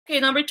Okay,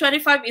 number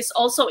 25 is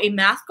also a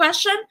math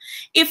question.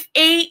 If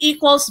A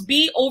equals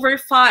B over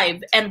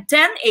 5 and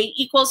 10A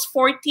equals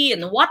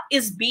 14, what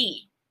is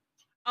B?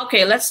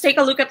 Okay, let's take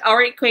a look at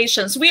our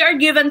equations. We are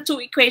given two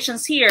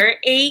equations here.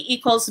 A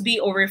equals B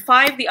over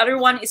 5. The other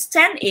one is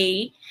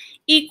 10A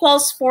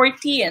equals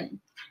 14.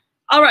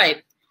 All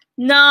right.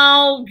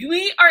 Now,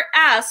 we are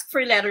asked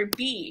for letter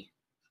B.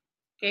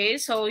 Okay,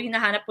 so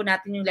hinahanap po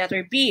natin yung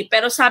letter B.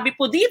 Pero sabi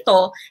po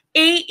dito,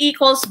 A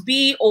equals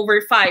B over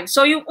 5.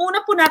 So yung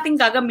una po natin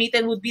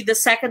gagamitin would be the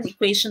second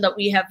equation that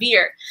we have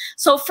here.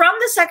 So from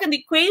the second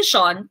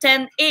equation,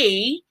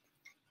 10A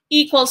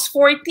equals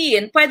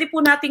 14, pwede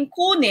po natin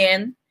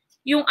kunin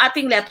yung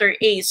ating letter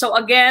A. So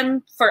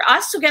again, for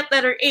us to get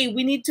letter A,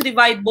 we need to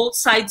divide both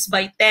sides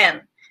by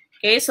 10.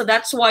 Okay, so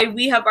that's why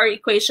we have our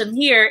equation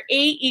here,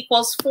 A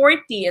equals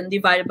 14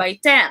 divided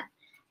by 10.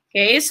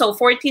 Okay, so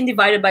 14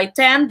 divided by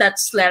 10,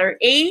 that's letter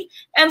A.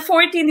 And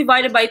 14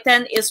 divided by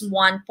 10 is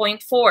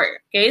 1.4.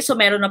 Okay, so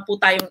meron na po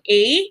tayong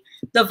A.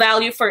 The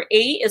value for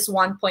A is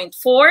 1.4.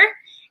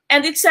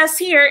 And it says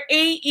here,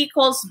 A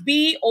equals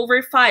B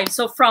over 5.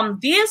 So from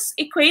this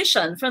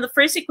equation, from the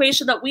first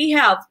equation that we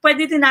have,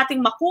 pwede din nating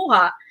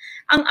makuha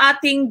ang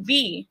ating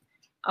B.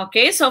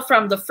 Okay, so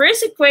from the first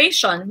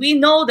equation, we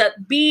know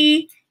that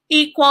B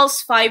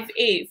equals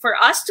 5A. For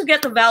us to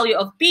get the value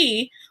of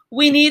B,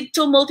 we need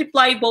to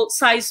multiply both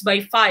sides by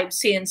 5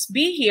 since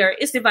B here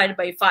is divided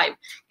by 5.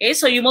 Okay,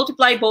 so you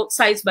multiply both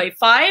sides by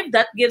 5.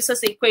 That gives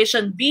us the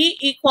equation B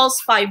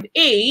equals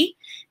 5A.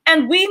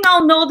 And we now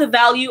know the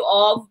value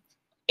of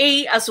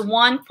A as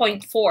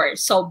 1.4.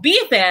 So B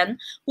then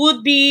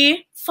would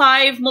be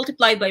 5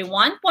 multiplied by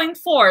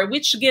 1.4,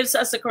 which gives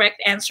us the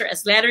correct answer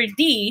as letter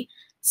D,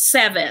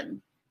 7.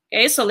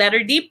 Okay, so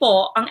letter D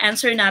po ang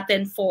answer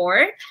natin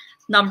for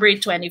number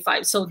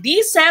 25. So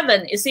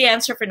D7 is the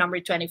answer for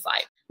number 25.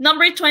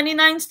 Number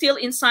 29, still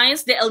in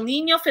science, the El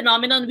Nino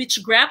phenomenon,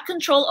 which grabbed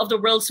control of the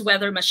world's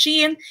weather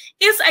machine,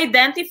 is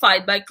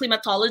identified by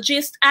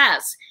climatologists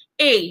as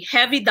A,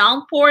 heavy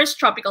downpours,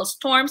 tropical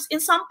storms in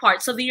some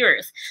parts of the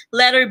earth.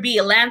 Letter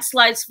B,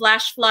 landslides,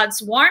 flash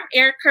floods, warm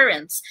air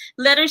currents.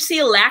 Letter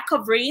C, lack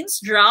of rains,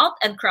 drought,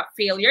 and crop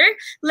failure.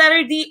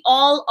 Letter D,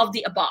 all of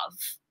the above.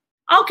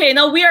 Okay,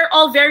 now we are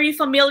all very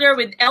familiar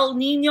with El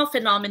Nino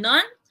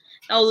phenomenon.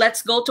 Now,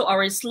 let's go to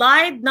our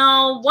slide.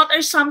 Now, what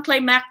are some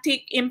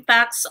climatic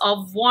impacts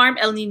of warm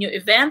El Nino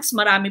events?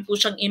 Marami po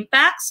siyang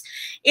impacts.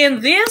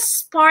 In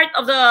this part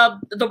of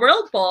the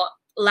world po,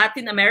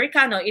 Latin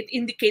America, no, it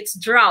indicates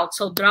drought.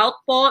 So, drought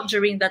po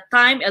during that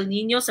time, El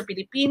Nino sa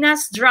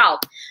Pilipinas,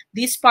 drought.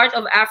 This part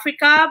of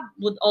Africa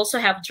would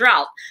also have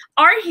drought.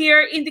 R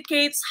here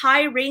indicates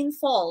high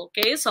rainfall.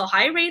 Okay, so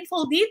high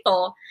rainfall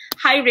dito,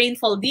 high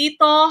rainfall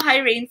dito, high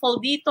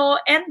rainfall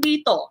dito, and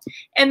dito.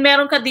 And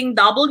meron ka ding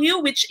W,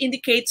 which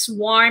indicates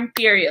warm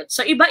period.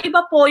 So,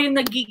 iba-iba po yung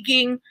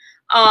nagiging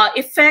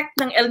effect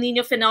ng El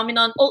Nino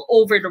phenomenon all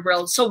over the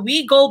world. So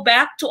we go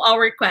back to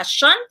our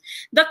question.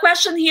 The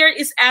question here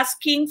is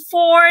asking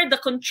for the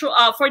control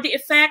for the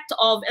effect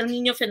of El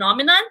Nino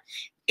phenomenon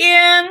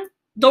in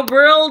the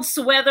world's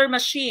weather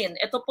machine.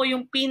 Ito po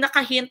yung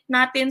pinaka-hint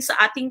natin sa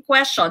ating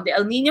question. The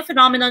El Nino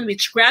phenomenon,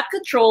 which grabbed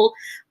control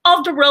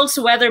of the world's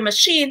weather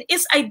machine,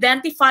 is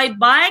identified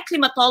by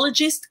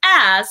climatologists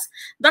as,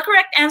 the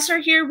correct answer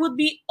here would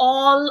be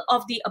all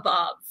of the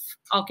above.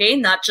 Okay,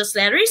 not just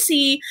letter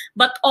C,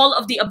 but all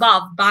of the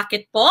above.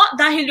 Bakit po?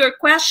 Dahil your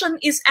question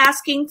is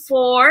asking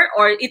for,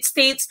 or it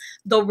states,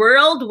 the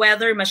world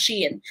weather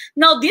machine.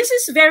 Now, this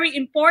is very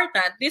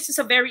important. This is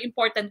a very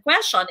important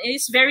question. It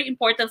is very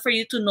important for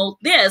you to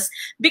note this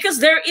because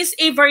there is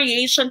a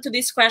variation to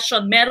this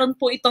question. Meron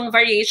po itong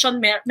variation,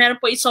 meron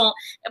po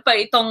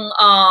itong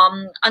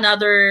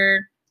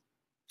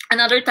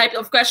another type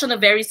of question na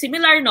very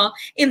similar, no?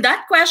 In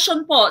that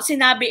question po,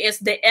 sinabi is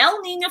the El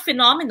Nino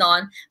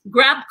phenomenon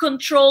grabbed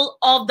control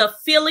of the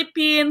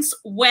Philippines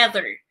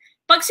weather.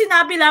 Pag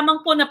sinabi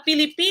lamang po na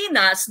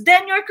Pilipinas,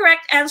 then your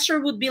correct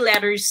answer would be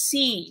letter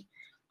C.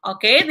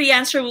 Okay, the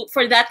answer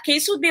for that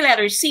case would be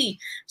letter C.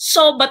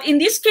 So, but in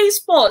this case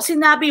po,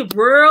 sinabi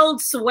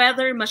world's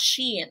weather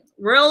machine.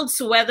 World's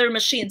weather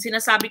machine.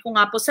 Sinasabi ko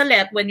nga po sa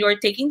LET, when you're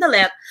taking the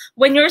LET,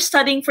 when you're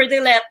studying for the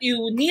LET,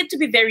 you need to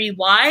be very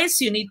wise,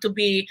 you need to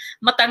be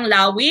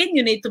matanglawin,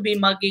 you need to be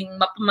maging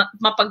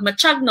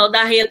mapagmatsyag, no?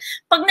 Dahil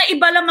pag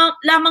naiba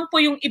lamang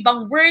po yung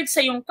ibang words sa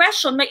yung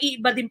question,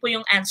 maiiba din po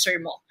yung answer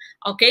mo.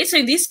 Okay, so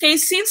in this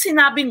case, since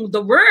sinabing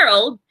the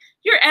world,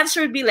 your answer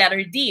would be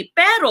letter D.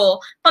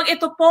 Pero, pag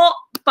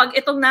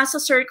itong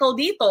nasa circle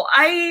dito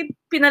ay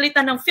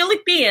pinalitan ng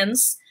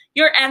Philippines,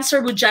 your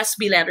answer would just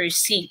be letter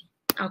C.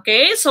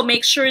 Okay? So,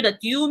 make sure that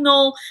you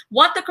know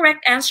what the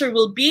correct answer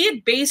will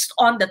be based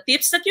on the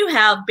tips that you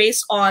have,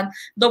 based on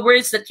the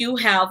words that you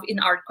have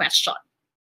in our question.